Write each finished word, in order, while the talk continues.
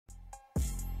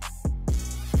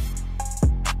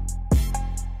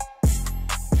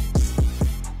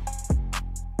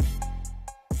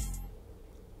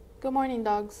Good morning,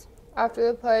 dogs. After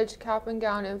the pledge, cap and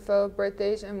gown info,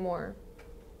 birthdays, and more.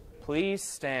 Please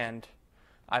stand.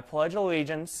 I pledge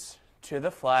allegiance to the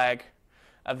flag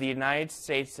of the United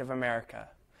States of America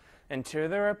and to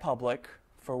the republic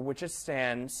for which it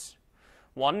stands,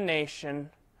 one nation,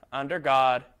 under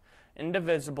God,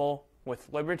 indivisible,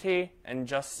 with liberty and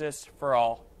justice for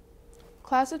all.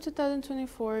 Class of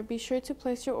 2024, be sure to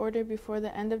place your order before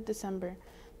the end of December.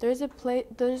 There's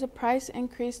a price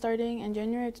increase starting in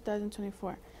January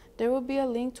 2024. There will be a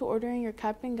link to ordering your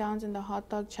cap and gowns in the hot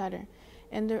dog chatter,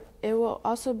 and it will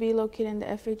also be located in the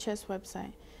FHS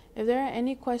website. If there are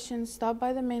any questions, stop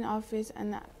by the main office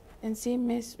and see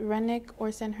Miss Rennick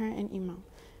or send her an email.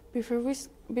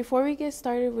 Before we get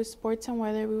started with sports and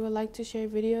weather, we would like to share a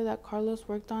video that Carlos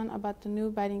worked on about the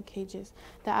new batting cages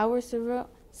that our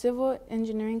civil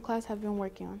engineering class have been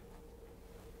working on.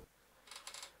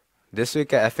 This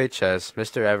week at FHS,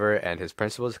 Mr. Everett and his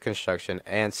principals of construction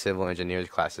and civil engineers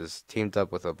classes teamed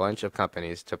up with a bunch of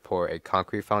companies to pour a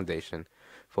concrete foundation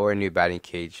for a new batting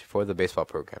cage for the baseball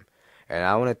program. And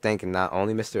I want to thank not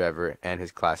only Mr. Everett and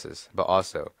his classes, but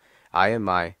also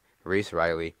IMI, Reese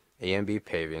Riley, AMB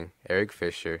Paving, Eric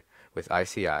Fisher with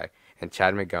ICI, and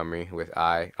Chad Montgomery with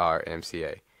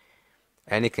IRMCA,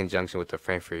 and in conjunction with the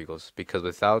Frankfurt Eagles, because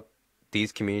without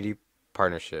these community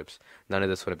partnerships, none of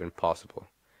this would have been possible.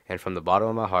 And from the bottom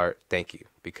of my heart, thank you,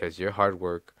 because your hard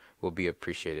work will be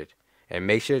appreciated. And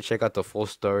make sure to check out the full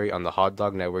story on the Hot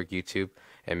Dog Network YouTube,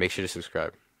 and make sure to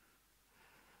subscribe.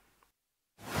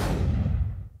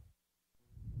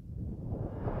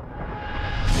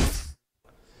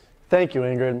 Thank you,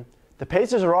 Ingrid. The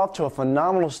Pacers are off to a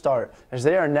phenomenal start as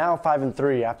they are now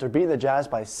 5-3 after beating the Jazz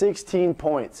by 16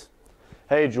 points.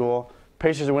 Hey, Jewel,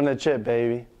 Pacers are winning the chip,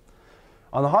 baby.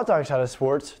 On the hot dog side of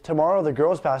sports, tomorrow the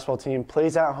girls basketball team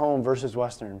plays at home versus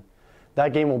Western.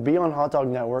 That game will be on Hot Dog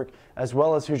Network as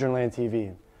well as Hoosierland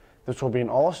TV. This will be an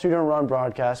all-student run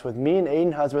broadcast with me and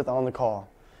Aiden Husbeth on the call.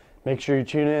 Make sure you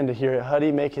tune in to hear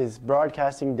Huddy make his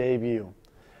broadcasting debut.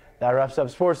 That wraps up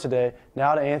sports today.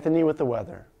 Now to Anthony with the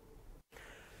weather.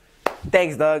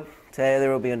 Thanks, Doug. Today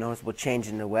there will be a noticeable change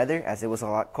in the weather as it was a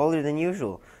lot colder than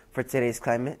usual. For today's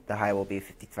climate, the high will be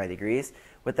 55 degrees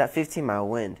with that 15-mile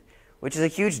wind, which is a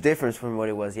huge difference from what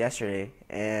it was yesterday,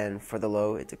 and for the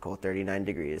low, it's a cold 39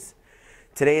 degrees.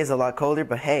 Today is a lot colder,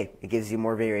 but hey, it gives you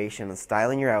more variation on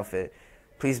style in your outfit.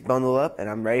 Please bundle up, and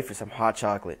I'm ready for some hot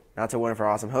chocolate. Now to one of our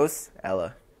awesome hosts,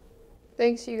 Ella.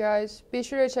 Thanks, you guys. Be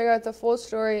sure to check out the full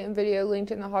story and video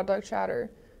linked in the Hot Dog Chatter.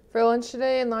 For lunch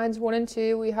today in lines 1 and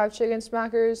 2, we have chicken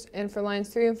smackers, and for lines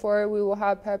 3 and 4, we will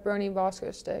have pepperoni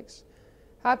Bosco sticks.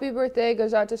 Happy birthday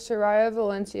goes out to Soraya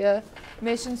Valencia,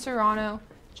 Mason Serrano,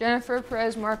 Jennifer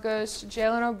Perez Marcos,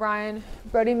 Jalen O'Brien,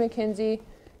 Brody McKenzie,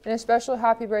 and a special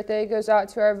happy birthday goes out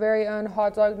to our very own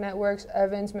Hot Dog Network's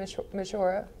Evans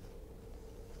Machora.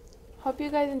 Hope you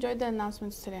guys enjoyed the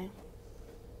announcements today.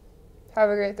 Have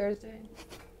a great Thursday.